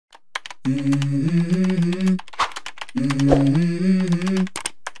Let's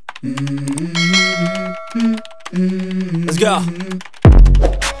go.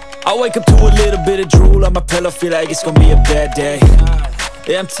 I wake up to a little bit of drool on my pillow, feel like it's gonna be a bad day.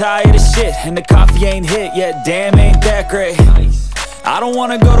 Yeah, I'm tired of shit, and the coffee ain't hit yet, damn, ain't that great. I don't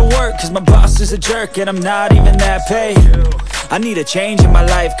wanna go to work, cause my boss is a jerk, and I'm not even that paid. I need a change in my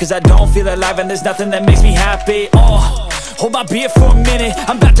life, cause I don't feel alive, and there's nothing that makes me happy. Hold my beer for a minute,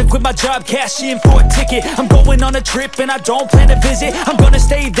 I'm about to quit my job, cash in for a ticket. I'm going on a trip, and I don't plan to visit. I'm gonna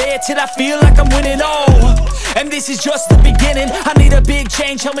stay there till I feel like I'm winning, and this is just the beginning. I need a big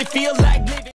change, help me feel like living.